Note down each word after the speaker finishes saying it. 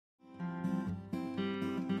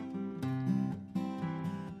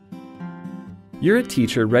You're a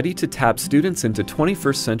teacher ready to tap students into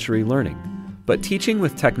 21st century learning, but teaching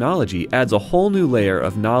with technology adds a whole new layer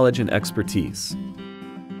of knowledge and expertise.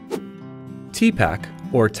 TPACK,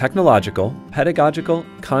 or Technological, Pedagogical,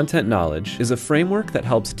 Content Knowledge, is a framework that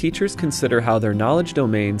helps teachers consider how their knowledge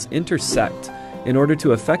domains intersect in order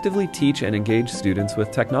to effectively teach and engage students with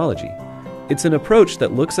technology. It's an approach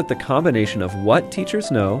that looks at the combination of what teachers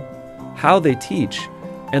know, how they teach,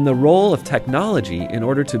 and the role of technology in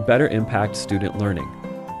order to better impact student learning.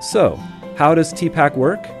 So, how does TPACK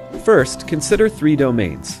work? First, consider three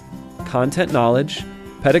domains: content knowledge,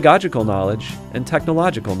 pedagogical knowledge, and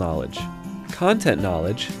technological knowledge. Content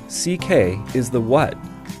knowledge, CK, is the what,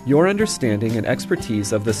 your understanding and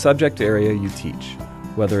expertise of the subject area you teach,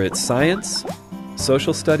 whether it's science,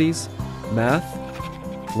 social studies,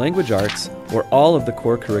 math, language arts, or all of the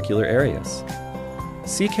core curricular areas.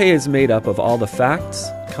 CK is made up of all the facts,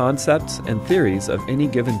 concepts, and theories of any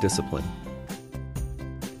given discipline.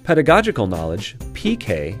 Pedagogical knowledge,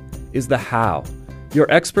 PK, is the how, your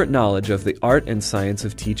expert knowledge of the art and science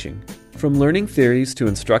of teaching. From learning theories to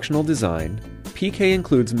instructional design, PK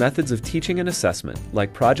includes methods of teaching and assessment,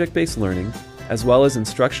 like project-based learning, as well as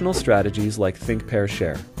instructional strategies like think, pair,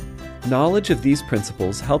 share. Knowledge of these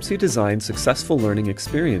principles helps you design successful learning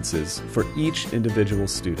experiences for each individual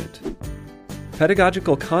student.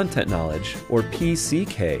 Pedagogical content knowledge, or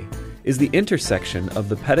PCK, is the intersection of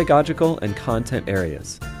the pedagogical and content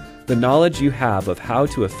areas, the knowledge you have of how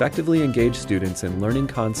to effectively engage students in learning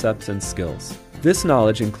concepts and skills. This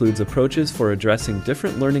knowledge includes approaches for addressing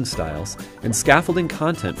different learning styles and scaffolding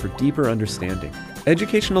content for deeper understanding.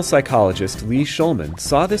 Educational psychologist Lee Schulman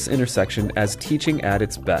saw this intersection as teaching at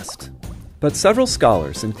its best. But several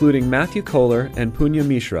scholars, including Matthew Kohler and Punya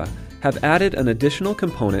Mishra, have added an additional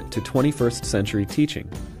component to 21st century teaching: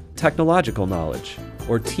 technological knowledge,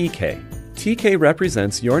 or TK. TK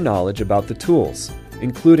represents your knowledge about the tools,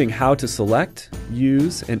 including how to select,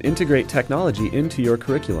 use, and integrate technology into your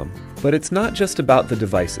curriculum. But it's not just about the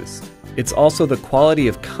devices. It's also the quality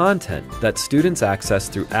of content that students access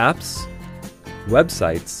through apps,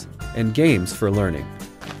 websites, and games for learning.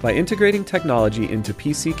 By integrating technology into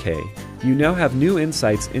PCK, you now have new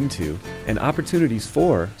insights into and opportunities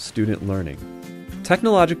for student learning.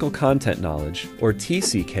 Technological content knowledge, or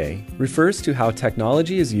TCK, refers to how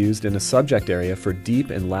technology is used in a subject area for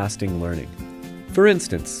deep and lasting learning. For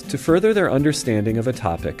instance, to further their understanding of a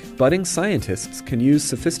topic, budding scientists can use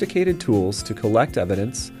sophisticated tools to collect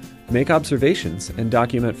evidence, make observations, and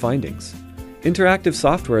document findings. Interactive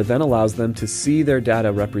software then allows them to see their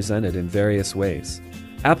data represented in various ways.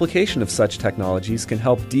 Application of such technologies can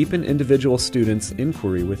help deepen individual students'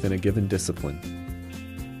 inquiry within a given discipline.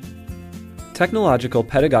 Technological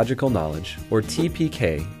pedagogical knowledge, or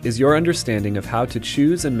TPK, is your understanding of how to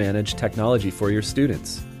choose and manage technology for your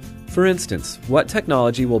students. For instance, what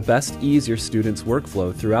technology will best ease your students'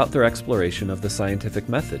 workflow throughout their exploration of the scientific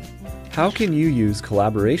method? How can you use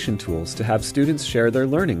collaboration tools to have students share their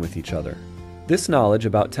learning with each other? This knowledge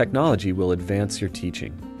about technology will advance your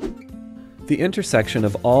teaching. The intersection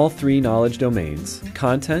of all three knowledge domains,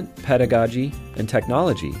 content, pedagogy, and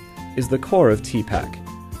technology, is the core of TPACK.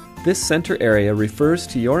 This center area refers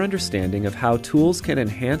to your understanding of how tools can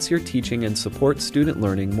enhance your teaching and support student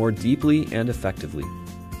learning more deeply and effectively.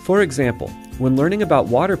 For example, when learning about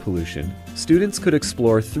water pollution, students could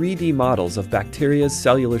explore 3D models of bacteria's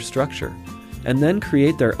cellular structure, and then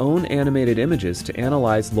create their own animated images to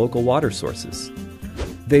analyze local water sources.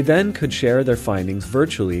 They then could share their findings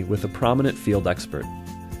virtually with a prominent field expert.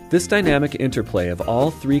 This dynamic interplay of all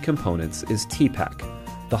three components is TPACK,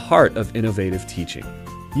 the heart of innovative teaching.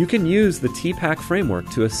 You can use the Tpac Framework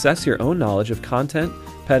to assess your own knowledge of content,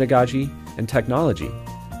 pedagogy, and technology.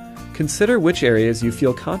 Consider which areas you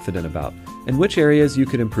feel confident about and which areas you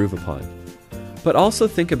could improve upon. But also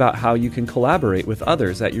think about how you can collaborate with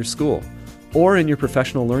others at your school or in your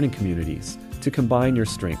professional learning communities to combine your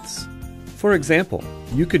strengths. For example,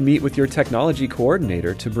 you could meet with your technology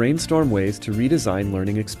coordinator to brainstorm ways to redesign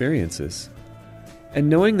learning experiences. And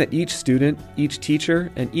knowing that each student, each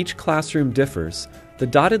teacher, and each classroom differs, the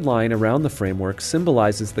dotted line around the framework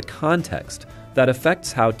symbolizes the context that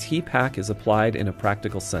affects how TPACK is applied in a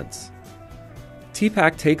practical sense.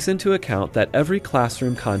 TPACK takes into account that every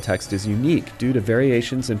classroom context is unique due to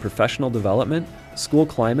variations in professional development, school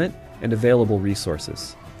climate, and available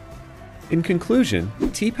resources. In conclusion,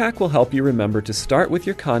 TPACK will help you remember to start with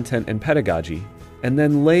your content and pedagogy, and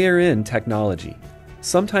then layer in technology.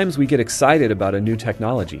 Sometimes we get excited about a new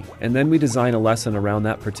technology, and then we design a lesson around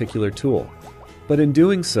that particular tool. But in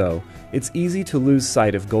doing so, it's easy to lose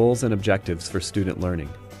sight of goals and objectives for student learning.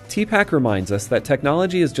 TPACK reminds us that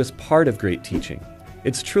technology is just part of great teaching.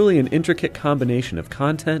 It's truly an intricate combination of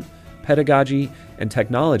content, pedagogy, and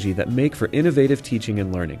technology that make for innovative teaching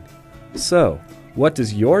and learning. So, what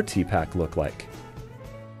does your TPACK look like?